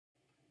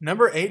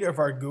Number 8 of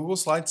our Google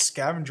Slides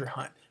scavenger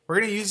hunt. We're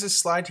going to use this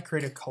slide to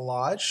create a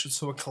collage,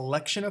 so a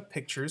collection of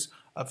pictures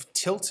of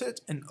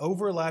tilted and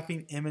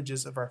overlapping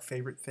images of our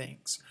favorite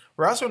things.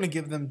 We're also going to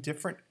give them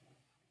different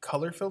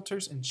color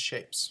filters and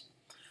shapes.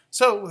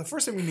 So the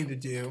first thing we need to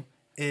do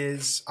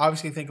is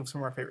obviously think of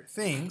some of our favorite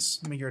things.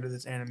 Let me get rid of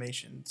this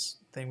animations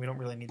thing. We don't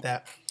really need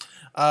that.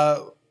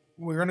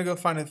 We're going to go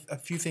find a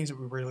few things that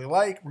we really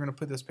like. We're going to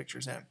put those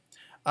pictures in.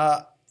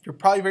 You're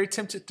probably very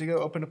tempted to go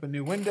open up a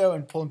new window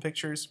and pull in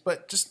pictures,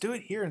 but just do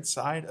it here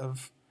inside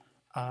of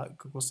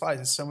Google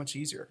Slides. It's so much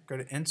easier. Go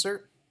to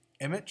Insert,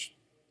 Image,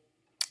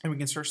 and we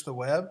can search the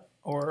web,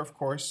 or of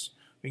course,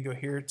 we can go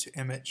here to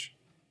Image,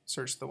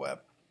 search the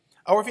web.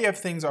 Or if you have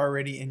things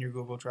already in your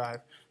Google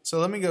Drive. So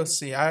let me go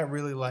see. I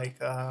really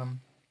like,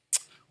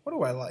 what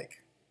do I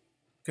like?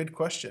 Good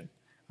question.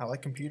 I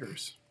like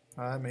computers.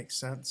 That makes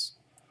sense.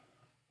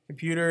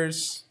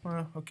 Computers,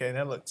 well, okay,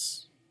 that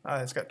looks,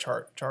 it's got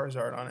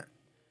Charizard on it.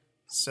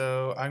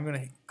 So I'm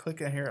going to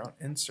click in here on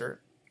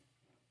Insert.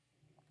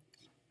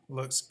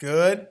 Looks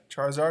good.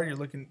 Charizard, you're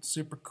looking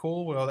super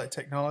cool with all that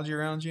technology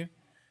around you.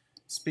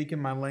 Speaking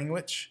my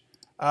language.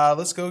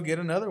 Let's go get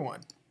another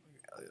one.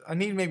 I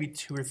need maybe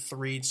 2 or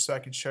 3 just so I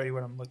can show you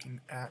what I'm looking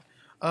at.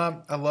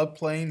 I love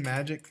playing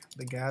Magic: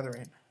 The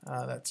Gathering.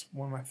 That's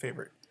one of my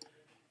favorite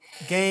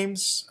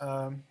games.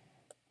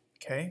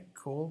 Okay,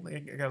 cool. I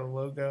got a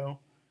logo.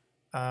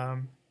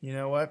 You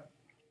know what?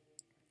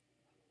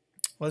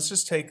 Let's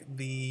just take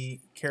the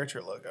character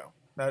logo.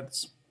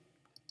 That's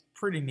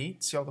pretty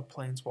neat. See all the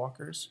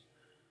planeswalkers.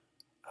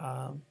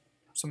 Some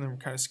of them are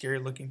kind of scary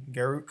looking.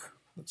 Garruk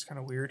looks kind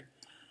of weird.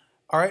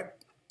 All right,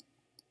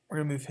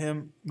 we're gonna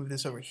move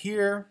this over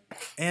here,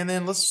 and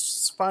then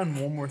let's find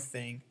one more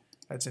thing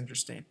that's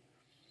interesting.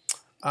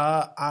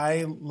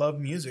 I love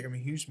music. I'm a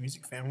huge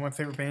music fan. One of my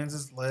favorite bands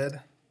is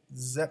Led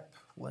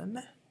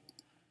Zeppelin.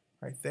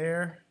 Right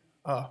there.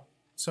 Oh,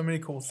 so many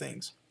cool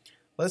things.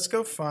 Let's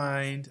go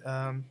find.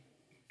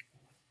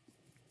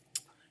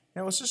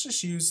 Now let's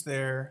just use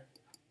their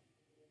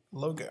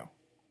logo.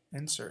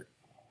 Insert.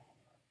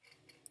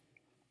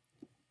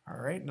 All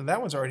right. Now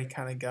that one's already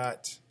kind of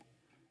got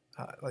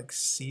like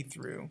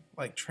see-through,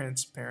 like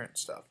transparent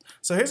stuff.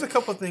 So here's a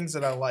couple of things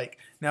that I like.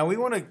 Now we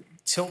want to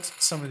tilt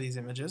some of these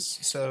images,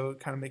 so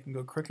kind of make them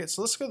go crooked.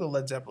 So let's go to the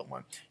Led Zeppelin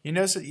one. You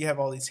notice that you have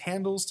all these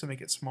handles to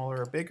make it smaller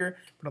or bigger,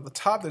 but on the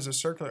top there's a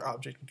circular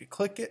object. If you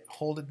click it,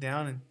 hold it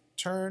down, and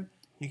turn,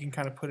 you can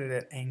kind of put it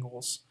at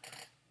angles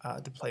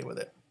to play with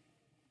it.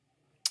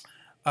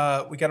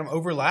 We got them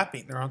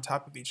overlapping. They're on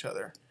top of each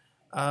other.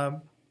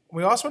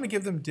 We also want to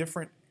give them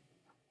different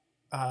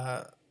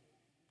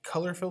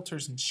color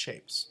filters and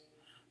shapes.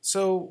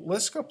 So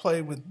let's go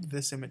play with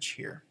this image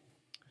here.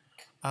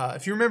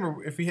 If you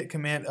remember, if we hit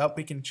Command up,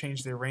 we can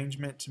change the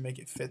arrangement to make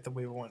it fit the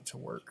way we want it to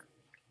work.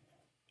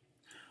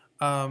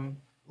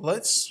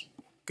 Let's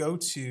go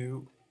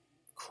to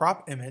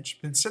crop image.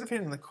 But instead of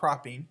hitting the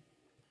cropping,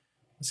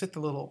 let's hit the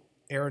little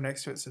arrow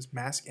next to it that says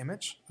mask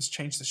image. Let's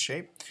change the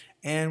shape.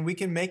 And we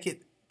can make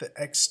it the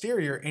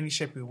exterior any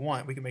shape we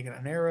want. We can make it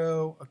an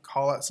arrow, a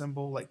call out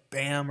symbol like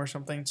BAM or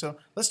something. So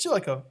let's do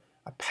like a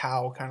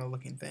POW kind of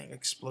looking thing,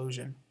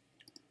 explosion.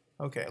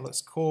 Okay,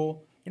 looks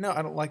cool. You know,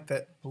 I don't like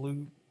that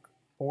blue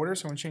border,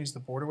 so I'm going to change the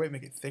border weight,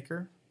 make it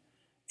thicker.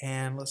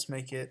 And let's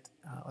make it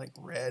like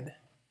red.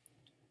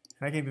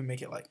 And I can even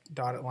make it like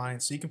dotted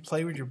lines, so you can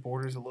play with your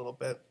borders a little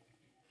bit.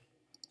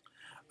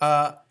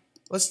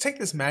 Let's take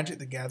this Magic: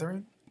 The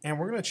Gathering, and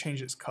we're going to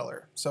change its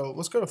color. So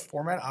let's go to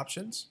Format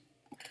Options.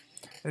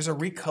 There's a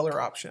recolor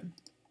option.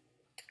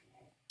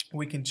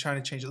 We can try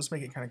to change it. Let's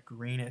make it kind of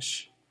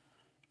greenish.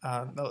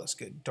 That looks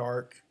good.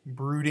 Dark,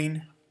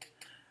 brooding,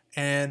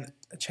 and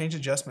change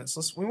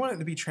adjustments. We want it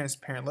to be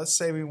transparent. Let's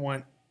say we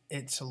want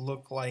it to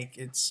look like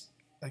it's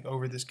like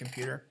over this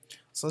computer.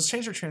 So let's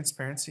change our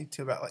transparency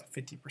to about like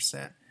 50%.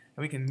 And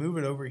we can move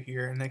it over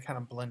here and they kind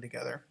of blend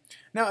together.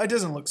 Now it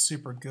doesn't look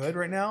super good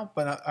right now,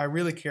 but I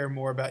really care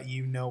more about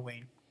you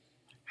knowing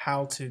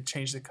how to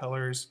change the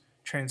colors,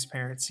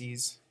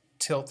 transparencies,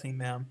 tilting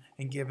them,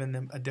 and giving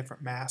them a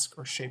different mask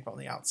or shape on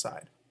the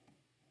outside.